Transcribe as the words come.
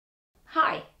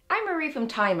Marie from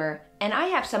Taimer, and I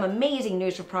have some amazing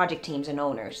news for project teams and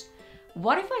owners.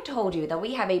 What if I told you that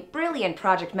we have a brilliant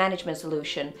project management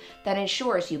solution that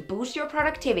ensures you boost your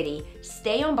productivity,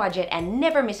 stay on budget, and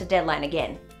never miss a deadline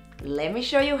again? Let me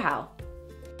show you how.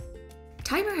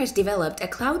 Taimer has developed a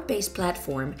cloud-based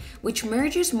platform which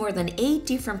merges more than 8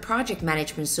 different project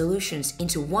management solutions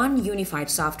into one unified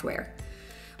software.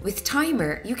 With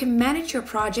Taimer, you can manage your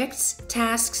projects,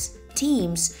 tasks,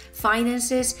 teams,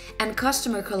 finances, and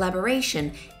customer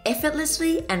collaboration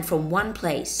effortlessly and from one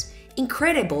place.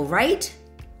 Incredible, right?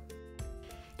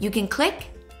 You can click,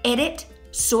 edit,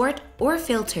 sort, or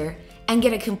filter and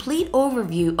get a complete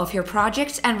overview of your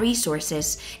projects and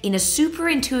resources in a super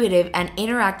intuitive and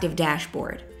interactive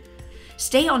dashboard.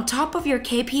 Stay on top of your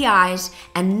KPIs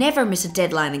and never miss a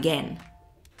deadline again.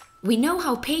 We know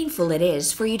how painful it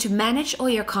is for you to manage all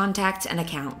your contacts and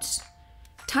accounts.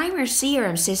 Taimer's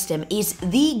CRM system is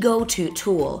the go-to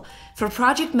tool for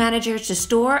project managers to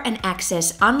store and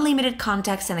access unlimited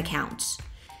contacts and accounts.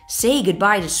 Say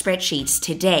goodbye to spreadsheets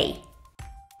today.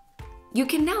 You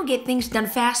can now get things done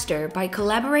faster by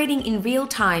collaborating in real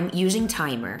time using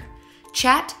Taimer.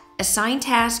 Chat, assign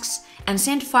tasks, and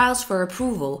send files for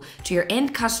approval to your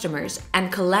end customers and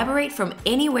collaborate from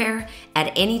anywhere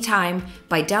at any time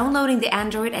by downloading the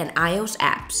Android and iOS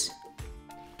apps.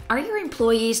 Are your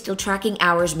employees still tracking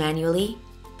hours manually?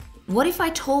 What if I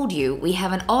told you we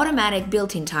have an automatic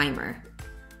built-in timer?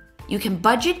 You can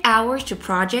budget hours to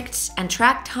projects and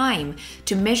track time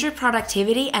to measure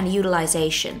productivity and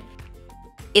utilization.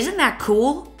 Isn't that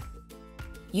cool?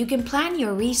 You can plan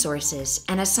your resources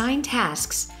and assign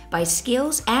tasks by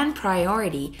skills and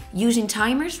priority using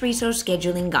Taimer's resource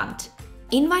scheduling Gantt.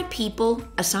 Invite people,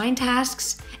 assign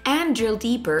tasks, and drill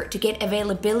deeper to get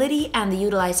availability and the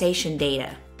utilization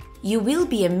data. You will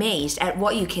be amazed at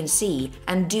what you can see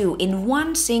and do in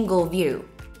one single view.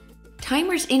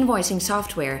 Taimer's invoicing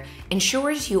software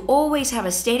ensures you always have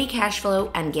a steady cash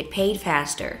flow and get paid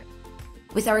faster.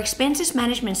 With our expenses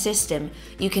management system,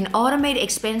 you can automate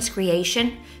expense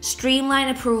creation, streamline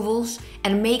approvals,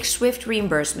 and make swift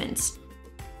reimbursements.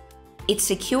 It's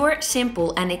secure,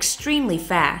 simple, and extremely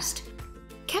fast.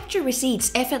 Capture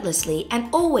receipts effortlessly and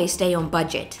always stay on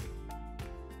budget.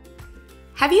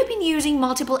 Have you been using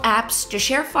multiple apps to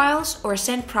share files or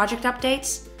send project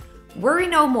updates? Worry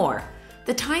no more.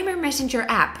 The Taimer Messenger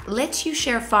app lets you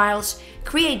share files,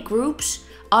 create groups,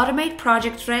 automate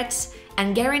project threads,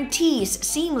 and guarantees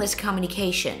seamless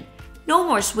communication. No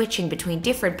more switching between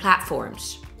different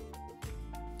platforms.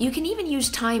 You can even use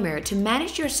Taimer to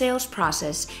manage your sales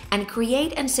process and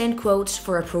create and send quotes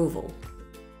for approval.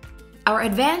 Our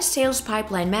advanced sales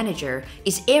pipeline manager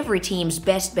is every team's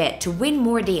best bet to win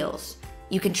more deals.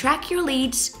 You can track your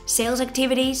leads, sales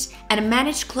activities, and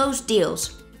manage closed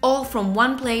deals, all from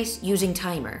one place using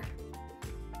Taimer.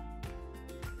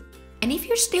 And if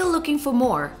you're still looking for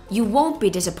more, you won't be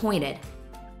disappointed.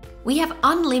 We have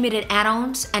unlimited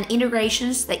add-ons and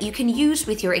integrations that you can use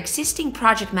with your existing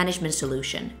project management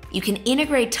solution. You can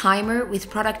integrate Taimer with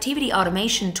productivity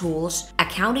automation tools,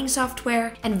 accounting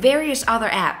software, and various other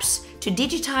apps to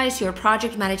digitize your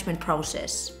project management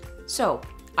process. So,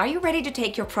 are you ready to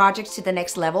take your projects to the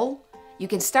next level? You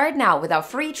can start now with our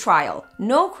free trial,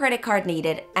 no credit card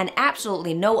needed, and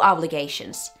absolutely no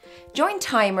obligations. Join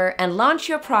Taimer and launch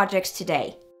your projects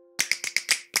today.